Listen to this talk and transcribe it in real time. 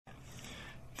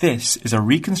This is a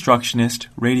Reconstructionist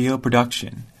radio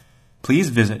production. Please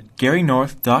visit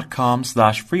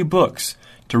GaryNorth.com/freebooks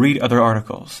to read other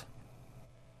articles.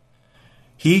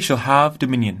 He Shall Have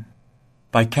Dominion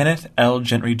by Kenneth L.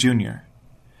 Gentry, Jr.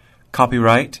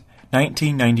 Copyright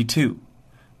 1992.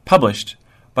 Published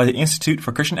by the Institute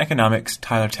for Christian Economics,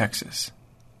 Tyler, Texas.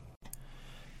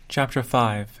 Chapter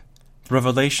 5. The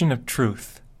Revelation of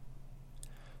Truth.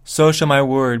 So shall my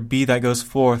word be that goes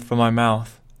forth from my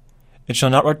mouth. It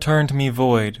shall not return to me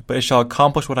void, but it shall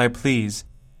accomplish what I please,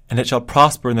 and it shall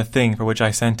prosper in the thing for which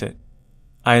I sent it.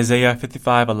 Isaiah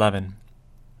 55:11.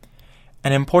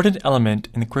 An important element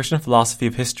in the Christian philosophy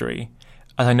of history,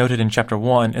 as I noted in Chapter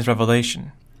 1, is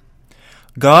revelation.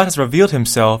 God has revealed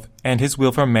himself and his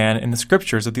will for man in the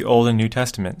scriptures of the Old and New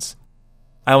Testaments.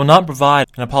 I will not provide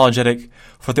an apologetic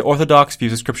for the orthodox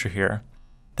views of Scripture here.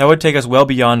 That would take us well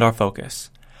beyond our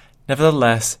focus.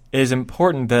 Nevertheless, it is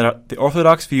important that the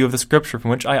orthodox view of the Scripture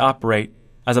from which I operate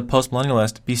as a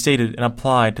postmillennialist be stated and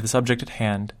applied to the subject at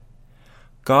hand.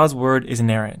 God's Word is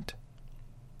inerrant.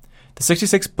 The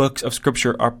 66 books of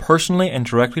Scripture are personally and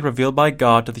directly revealed by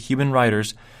God to the human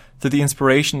writers through the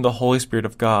inspiration of the Holy Spirit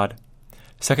of God.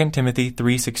 2 Timothy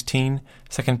 3:16,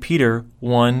 2 Peter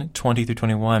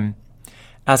 1:20-21.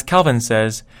 As Calvin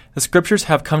says, the Scriptures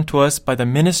have come to us by the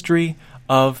ministry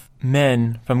of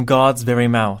men from God's very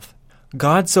mouth.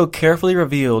 God so carefully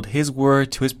revealed his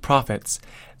word to his prophets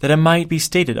that it might be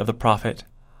stated of the prophet,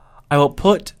 I will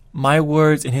put my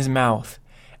words in his mouth,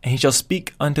 and he shall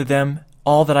speak unto them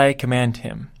all that I command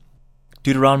him.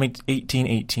 Deuteronomy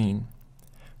 18:18.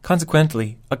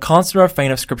 Consequently, a constant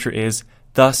refrain of Scripture is,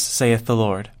 Thus saith the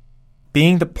Lord.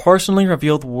 Being the personally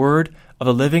revealed word of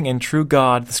the living and true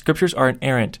God, the Scriptures are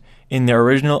inerrant in their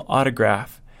original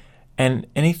autograph and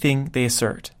anything they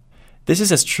assert. This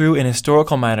is as true in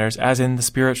historical matters as in the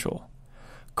spiritual.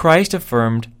 Christ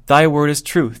affirmed, Thy word is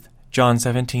truth, John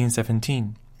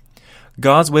 17:17.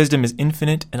 God's wisdom is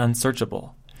infinite and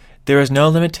unsearchable. There is no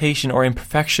limitation or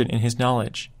imperfection in his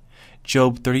knowledge.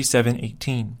 Job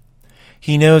 37:18.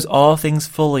 He knows all things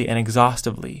fully and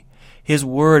exhaustively. His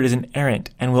word is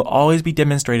inerrant and will always be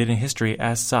demonstrated in history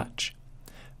as such.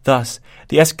 Thus,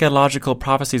 the eschatological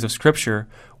prophecies of Scripture,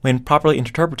 when properly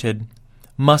interpreted,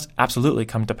 must absolutely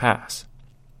come to pass.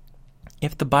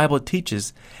 If the Bible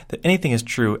teaches that anything is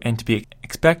true and to be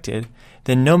expected,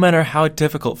 then no matter how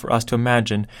difficult for us to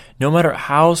imagine, no matter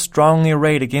how strongly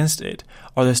arrayed against it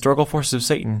are the historical forces of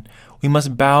Satan, we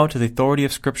must bow to the authority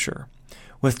of Scripture.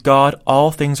 With God, all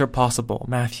things are possible.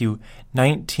 Matthew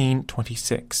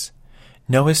 19:26.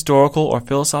 No historical or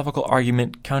philosophical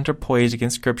argument counterpoised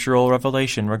against scriptural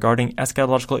revelation regarding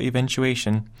eschatological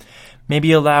eventuation may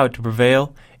be allowed to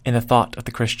prevail in the thought of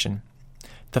the Christian.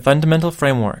 The fundamental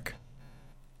framework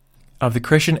of the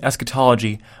Christian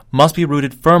eschatology must be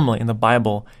rooted firmly in the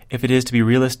Bible if it is to be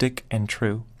realistic and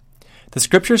true. The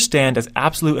Scriptures stand as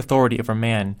absolute authority over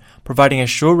man, providing a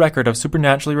sure record of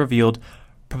supernaturally revealed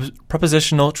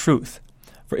propositional truth.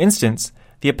 For instance,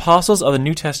 the apostles of the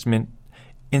New Testament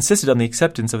insisted on the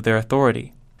acceptance of their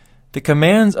authority. The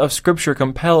commands of Scripture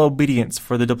compel obedience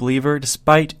for the believer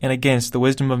despite and against the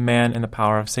wisdom of man and the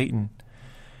power of Satan.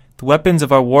 The weapons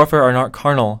of our warfare are not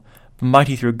carnal, but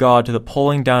mighty through God to the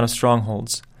pulling down of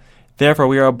strongholds. Therefore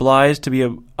we are obliged to be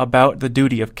about the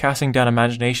duty of casting down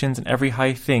imaginations and every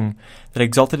high thing that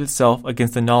exalted itself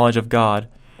against the knowledge of God,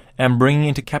 and bringing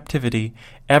into captivity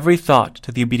every thought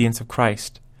to the obedience of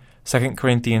Christ. 2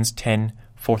 Corinthians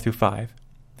 10:4-5.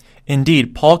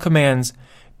 Indeed, Paul commands,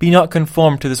 Be not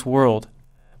conformed to this world,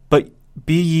 but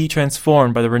be ye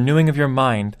transformed by the renewing of your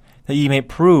mind, that ye may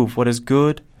prove what is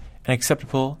good and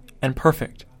acceptable and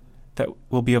perfect, that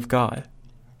will be of God.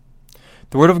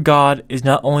 The Word of God is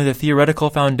not only the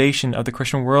theoretical foundation of the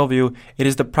Christian worldview, it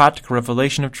is the practical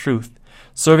revelation of truth,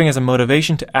 serving as a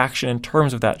motivation to action in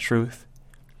terms of that truth.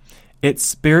 It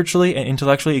spiritually and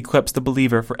intellectually equips the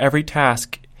believer for every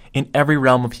task in every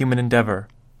realm of human endeavor.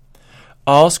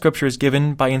 All Scripture is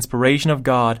given by inspiration of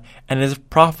God, and it is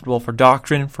profitable for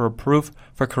doctrine, for reproof,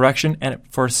 for correction, and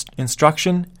for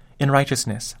instruction in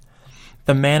righteousness.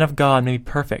 The man of God may be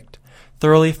perfect,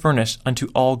 thoroughly furnished unto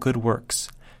all good works.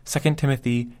 2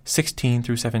 Timothy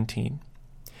 16-17.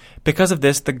 Because of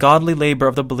this, the godly labor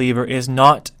of the believer is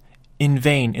not in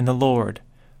vain in the Lord.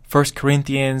 1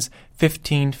 Corinthians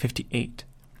 15:58.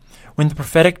 When the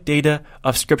prophetic data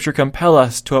of Scripture compel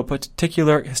us to a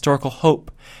particular historical hope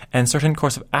and certain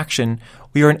course of action,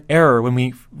 we are in error when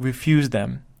we refuse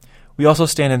them. We also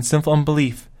stand in sinful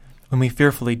unbelief when we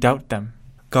fearfully doubt them.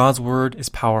 God's Word is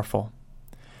powerful.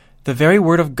 The very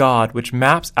Word of God, which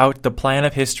maps out the plan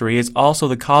of history, is also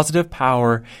the causative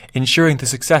power ensuring the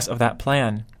success of that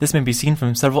plan. This may be seen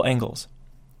from several angles.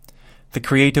 The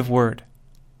creative word.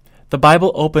 The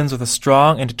Bible opens with a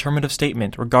strong and determinative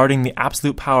statement regarding the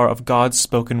absolute power of God's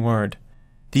spoken word.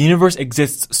 The universe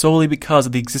exists solely because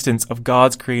of the existence of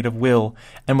God's creative will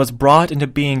and was brought into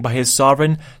being by his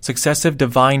sovereign, successive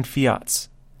divine fiats.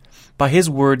 By his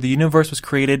word, the universe was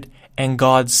created, and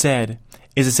God said,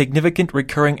 is a significant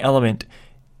recurring element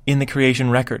in the creation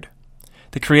record.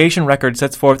 The creation record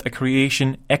sets forth a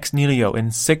creation ex nihilo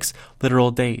in 6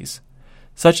 literal days.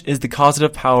 Such is the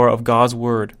causative power of God's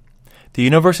word. The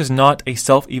universe is not a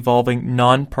self-evolving,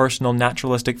 non-personal,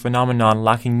 naturalistic phenomenon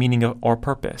lacking meaning or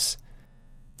purpose.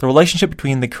 The relationship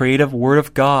between the creative Word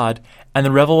of God and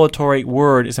the revelatory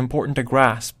Word is important to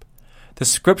grasp. The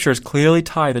Scriptures clearly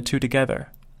tie the two together.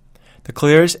 The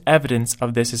clearest evidence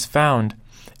of this is found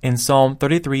in Psalm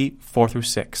 33,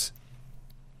 4-6.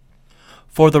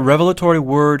 For the revelatory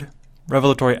Word,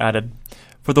 revelatory added,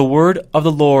 for the word of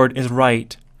the Lord is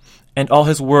right, and all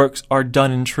his works are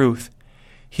done in truth.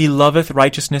 He loveth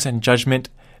righteousness and judgment.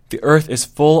 The earth is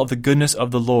full of the goodness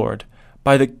of the Lord.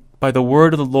 By the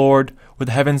word of the Lord were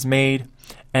the heavens made,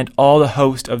 and all the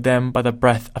host of them by the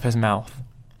breath of his mouth.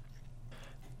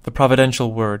 The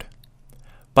providential word.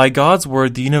 By God's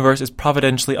word, the universe is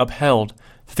providentially upheld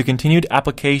through the continued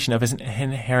application of his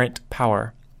inherent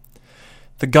power.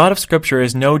 The God of Scripture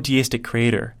is no deistic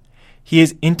creator. He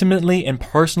is intimately and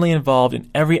personally involved in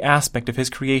every aspect of his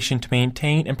creation to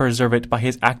maintain and preserve it by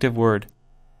his active word.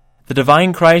 The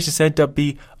divine Christ is said to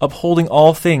be upholding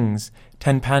all things,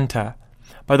 ten panta,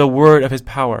 by the word of his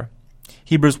power.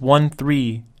 Hebrews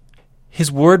 1:3.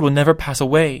 His word will never pass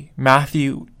away.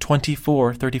 Matthew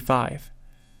 24:35.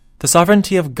 The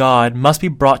sovereignty of God must be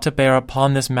brought to bear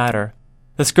upon this matter.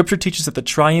 The Scripture teaches that the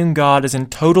triune God is in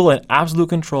total and absolute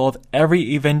control of every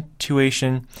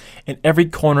eventuation in every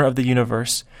corner of the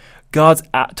universe. God's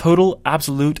total,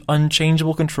 absolute,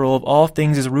 unchangeable control of all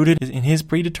things is rooted in his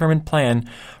predetermined plan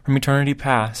from eternity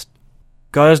past.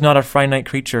 God is not a finite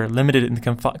creature, limited in the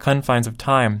confines of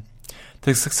time.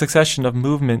 The succession of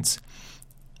moments,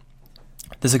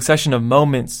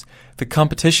 the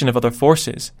competition of other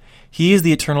forces. He is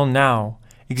the eternal now,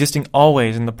 existing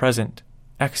always in the present.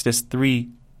 Exodus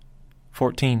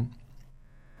 3:14.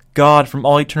 God from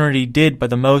all eternity did by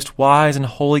the most wise and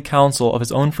holy counsel of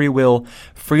his own free will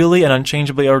freely and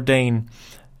unchangeably ordain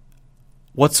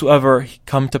whatsoever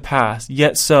come to pass.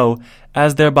 Yet so,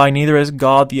 as thereby neither is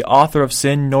God the author of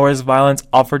sin, nor is violence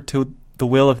offered to the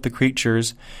will of the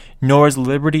creatures, nor is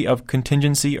liberty of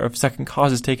contingency or of second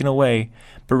causes taken away,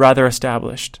 but rather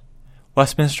established.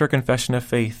 Westminster Confession of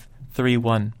Faith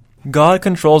 3:1. God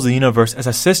controls the universe as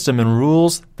a system and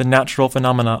rules the natural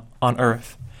phenomena on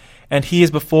earth. And he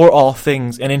is before all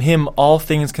things, and in him all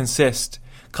things consist.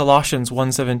 Colossians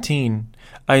 1:17,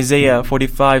 Isaiah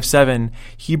 45:7,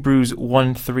 Hebrews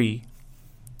 1:3.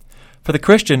 For the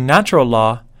Christian, natural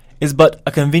law is but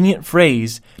a convenient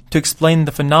phrase to explain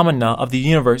the phenomena of the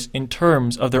universe in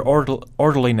terms of their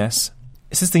orderliness.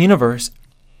 Since the universe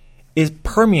is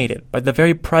permeated by the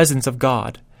very presence of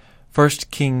God, 1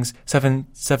 Kings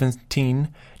 7:17,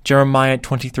 Jeremiah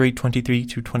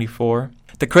 23:23-24,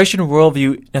 the Christian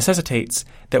worldview necessitates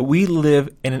that we live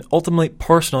in an ultimately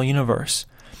personal universe.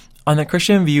 On the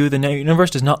Christian view, the universe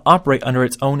does not operate under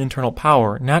its own internal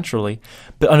power, naturally,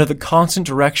 but under the constant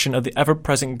direction of the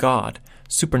ever-present God,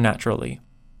 supernaturally.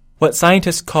 What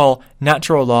scientists call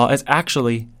natural law is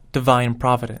actually divine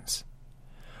providence.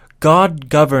 God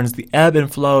governs the ebb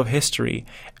and flow of history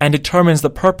and determines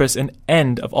the purpose and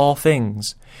end of all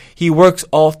things. He works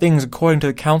all things according to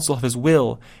the counsel of his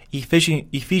will.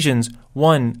 Ephesians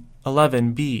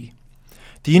 1:11b.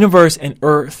 The universe and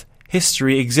earth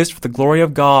history exist for the glory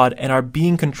of God and are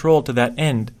being controlled to that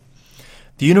end.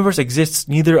 The universe exists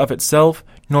neither of itself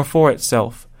nor for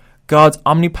itself. God's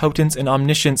omnipotence and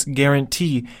omniscience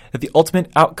guarantee that the ultimate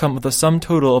outcome of the sum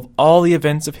total of all the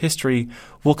events of history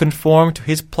will conform to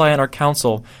his plan or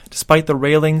counsel, despite the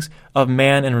railings of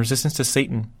man and resistance to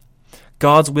Satan.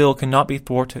 God's will cannot be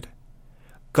thwarted.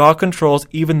 God controls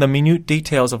even the minute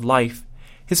details of life.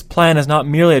 His plan is not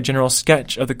merely a general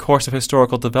sketch of the course of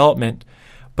historical development,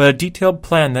 but a detailed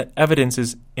plan that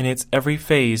evidences in its every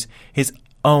phase his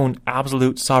own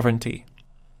absolute sovereignty.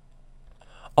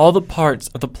 All the parts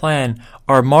of the plan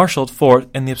are marshaled forth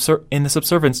in the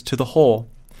subservience to the whole.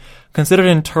 Considered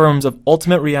in terms of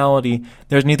ultimate reality,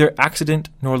 there is neither accident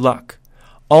nor luck.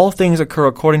 All things occur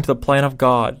according to the plan of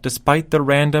God, despite the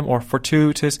random or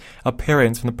fortuitous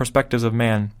appearance from the perspectives of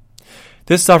man.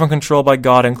 This sovereign control by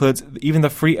God includes even the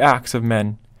free acts of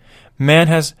men. Man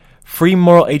has free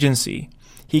moral agency.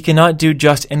 He cannot do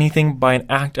just anything by an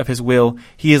act of his will.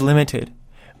 He is limited.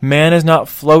 Man is not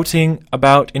floating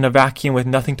about in a vacuum with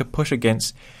nothing to push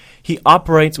against. He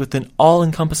operates with an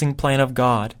all-encompassing plan of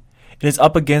God. It is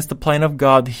up against the plan of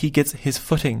God that he gets his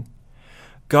footing.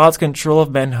 God's control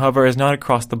of men, however, is not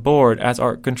across the board, as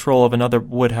our control of another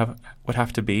would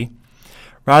have to be.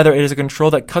 Rather, it is a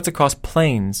control that cuts across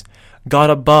planes, God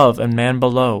above and man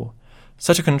below.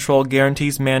 Such a control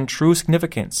guarantees man true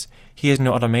significance. He is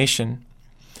no automation.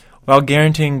 While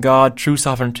guaranteeing God true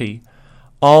sovereignty,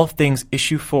 all things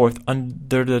issue forth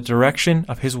under the direction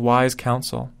of his wise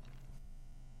counsel.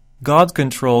 God's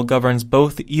control governs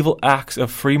both the evil acts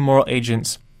of free moral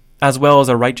agents as well as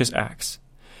our righteous acts.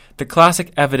 The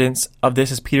classic evidence of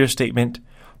this is Peter's statement,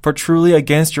 "For truly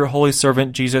against your holy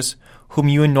servant Jesus, whom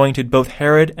you anointed, both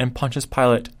Herod and Pontius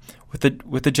Pilate,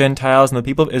 with the Gentiles and the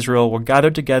people of Israel, were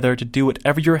gathered together to do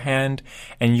whatever your hand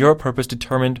and your purpose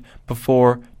determined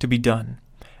before to be done."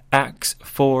 Acts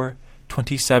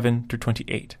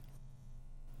 4:27-28.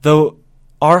 Though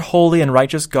our holy and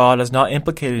righteous God is not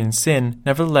implicated in sin,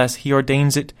 nevertheless he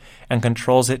ordains it and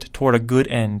controls it toward a good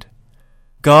end.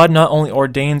 God not only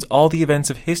ordains all the events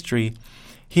of history,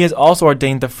 he has also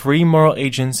ordained the free moral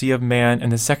agency of man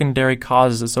and the secondary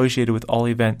causes associated with all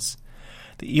events.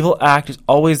 The evil act is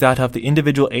always that of the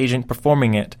individual agent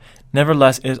performing it.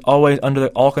 Nevertheless, it is always under the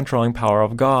all-controlling power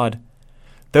of God.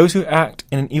 Those who act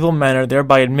in an evil manner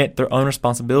thereby admit their own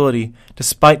responsibility,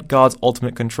 despite God's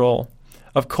ultimate control.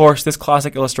 Of course, this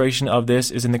classic illustration of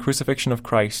this is in the crucifixion of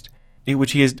Christ,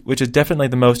 which is definitely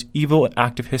the most evil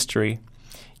act of history.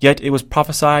 Yet it was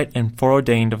prophesied and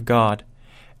foreordained of God.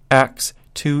 Acts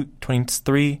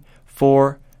 2:23,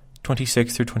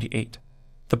 4:26-28.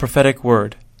 The prophetic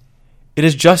word. It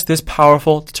is just this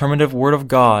powerful, determinative word of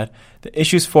God that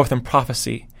issues forth in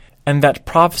prophecy, and that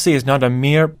prophecy is not a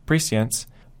mere prescience,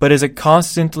 but is a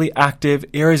constantly active,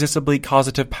 irresistibly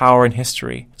causative power in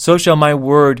history. So shall my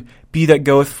word be that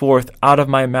goeth forth out of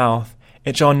my mouth.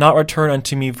 It shall not return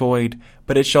unto me void,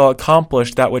 but it shall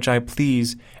accomplish that which I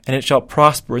please, and it shall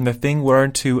prosper in the thing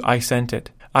whereunto I sent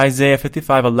it. Isaiah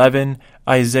 55:11,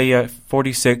 Isaiah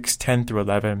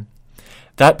 46:10-11.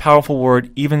 That powerful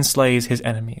word even slays his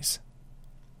enemies.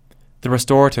 The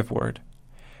restorative word.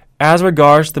 As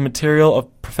regards the material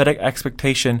of prophetic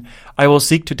expectation, I will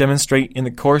seek to demonstrate in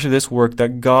the course of this work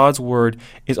that God's word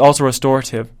is also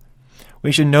restorative.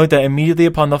 We should note that immediately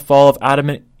upon the fall of Adam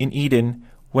in Eden,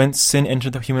 whence sin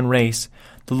entered the human race,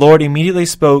 the Lord immediately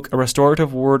spoke a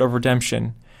restorative word of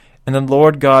redemption. And the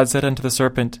Lord God said unto the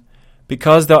serpent,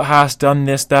 Because thou hast done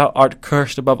this, thou art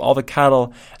cursed above all the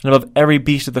cattle, and above every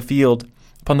beast of the field.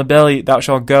 Upon the belly thou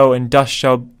shalt go, and dust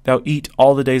shalt thou eat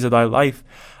all the days of thy life.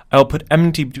 I will put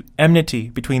enmity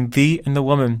between thee and the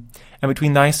woman, and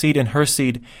between thy seed and her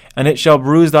seed, and it shall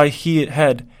bruise thy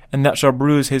head, and that shall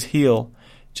bruise his heel.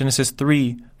 Genesis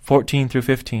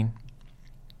 3:14-15.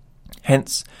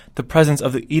 Hence, the presence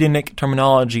of the Edenic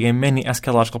terminology in many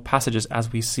eschatological passages,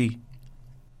 as we see.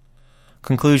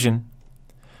 Conclusion.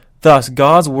 Thus,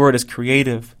 God's word is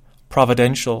creative,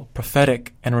 providential,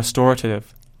 prophetic, and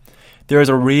restorative. There is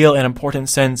a real and important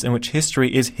sense in which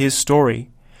history is his story.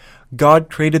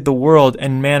 God created the world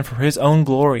and man for his own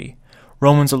glory.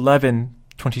 Romans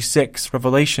 11:26,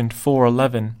 Revelation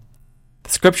 4:11. The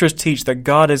scriptures teach that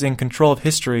God is in control of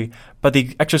history by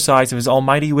the exercise of his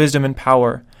almighty wisdom and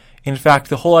power. In fact,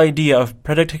 the whole idea of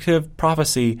predictive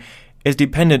prophecy is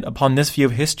dependent upon this view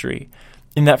of history,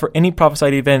 in that for any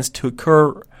prophesied events to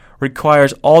occur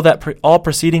requires all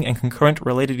preceding and concurrent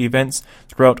related events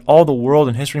throughout all the world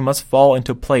and history must fall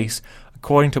into place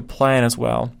according to plan as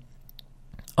well.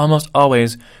 Almost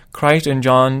always, Christ and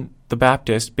John the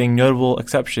Baptist being notable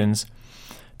exceptions,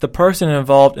 the person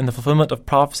involved in the fulfillment of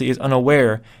prophecy is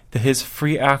unaware that his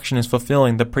free action is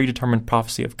fulfilling the predetermined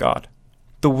prophecy of God.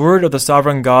 The word of the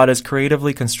sovereign God is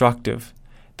creatively constructive.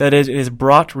 That is, it has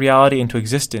brought reality into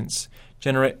existence.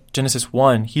 Genesis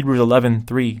 1, Hebrews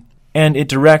 11:3. And it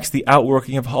directs the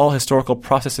outworking of all historical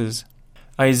processes.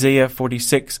 Isaiah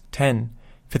 46:10,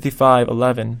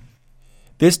 55:11.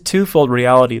 This twofold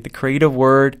reality, the creative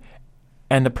word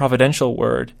and the providential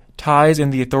word, ties in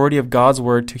the authority of God's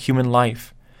word to human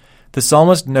life. The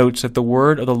psalmist notes that the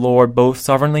word of the Lord both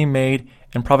sovereignly made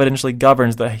and providentially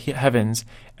governs the heavens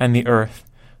and the earth.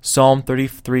 Psalm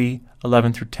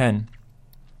 33:11-10.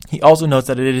 He also notes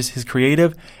that it is his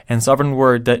creative and sovereign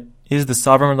word that is the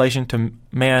sovereign relation to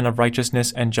man of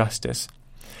righteousness and justice.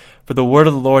 For the word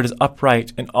of the Lord is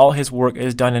upright, and all his work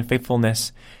is done in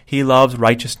faithfulness. He loves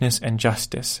righteousness and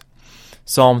justice.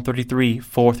 Psalm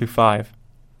 33:4-5.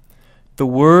 The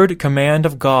word command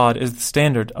of God is the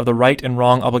standard of the right and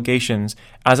wrong obligations,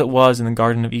 as it was in the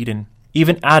Garden of Eden.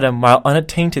 Even Adam, while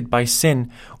unattainted by sin,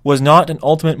 was not an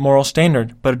ultimate moral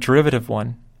standard, but a derivative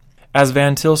one. As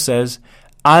Van Til says,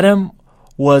 Adam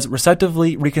was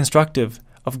receptively reconstructive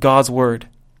of God's Word,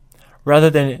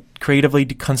 rather than creatively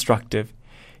deconstructive.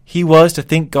 He was to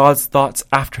think God's thoughts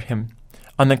after him,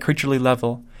 on the creaturely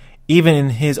level, even in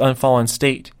his unfallen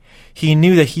state. He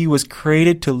knew that he was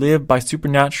created to live by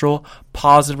supernatural,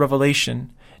 positive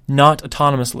revelation, not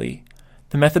autonomously.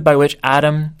 The method by which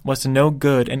Adam was to know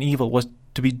good and evil was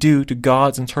to be due to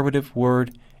God's interpretive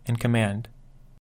word and command.